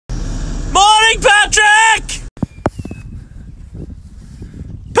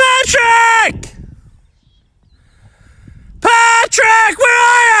Patrick! Patrick, where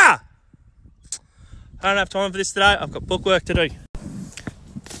are you? I don't have time for this today. I've got book work to do.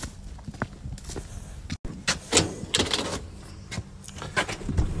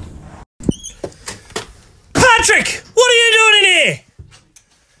 Patrick, what are you doing in here?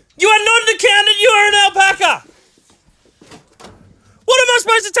 You are not an accountant, you are an alpaca. What am I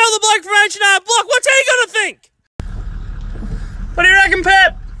supposed to tell the bloke from H&R Block? What's he gonna think? What do you reckon,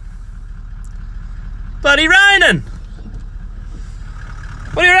 Pep? Bloody raining.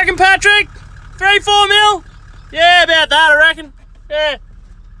 What do you reckon, Patrick? 3-4 mil? Yeah, about that, I reckon. Yeah.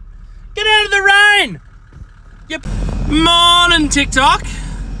 Get out of the rain. Yep. Morning, TikTok.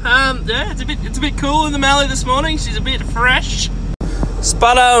 Yeah, it's a bit cool in the Mallee this morning. She's a bit fresh.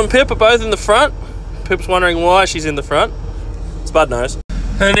 Spuddo and Pip are both in the front. Pip's wondering why she's in the front. Spud knows.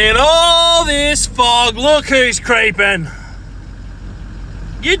 And in all this fog, look who's creeping.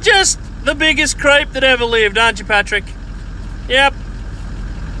 You're just the biggest creep that ever lived, aren't you, Patrick? Yep.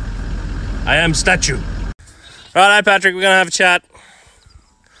 I am statue. Righto, Patrick, we're going to have a chat.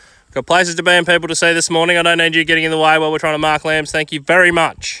 Got places to be and people to see this morning. I don't need you getting in the way while we're trying to mark lambs. Thank you very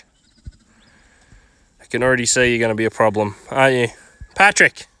much. I can already see you're going to be a problem, aren't you?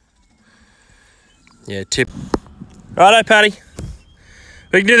 Patrick. Yeah, tip. Righto, Patty.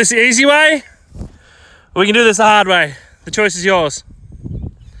 We can do this the easy way, or we can do this the hard way. The choice is yours.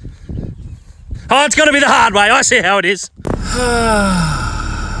 Oh, it's got to be the hard way. I see how it is.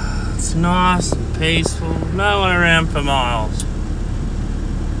 It's nice and peaceful. No one around for miles.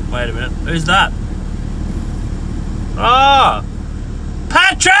 Wait a minute. Who's that? Oh!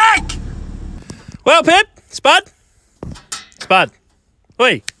 Patrick! Well, Pip. Spud. Spud.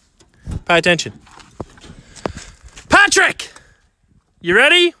 Oi. Pay attention. Patrick! You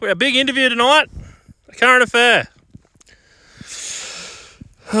ready? We're a big interview tonight. A current affair.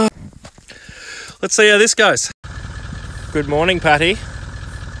 Let's see how this goes. Good morning, Patty.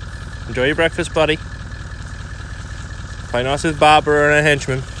 Enjoy your breakfast, buddy. Play nice with Barbara and her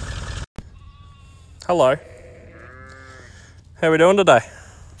henchman. Hello. How are we doing today?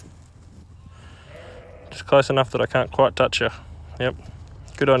 Just close enough that I can't quite touch you. Yep.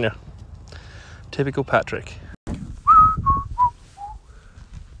 Good on you. Typical Patrick.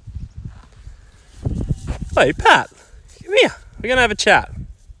 Hey, Pat. Come here. We're going to have a chat.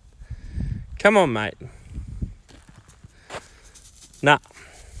 Come on, mate. Nah.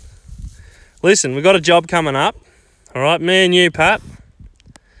 Listen, we've got a job coming up. All right, me and you, Pat.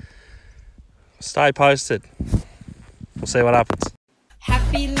 Stay posted. We'll see what happens.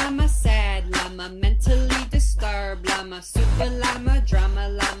 Happy llama, sad llama, mentally disturbed llama, super llama, drama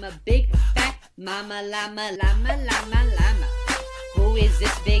llama, big fat mama llama, llama, llama, llama. Who is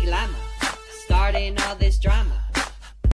this big llama? Starting all this drama.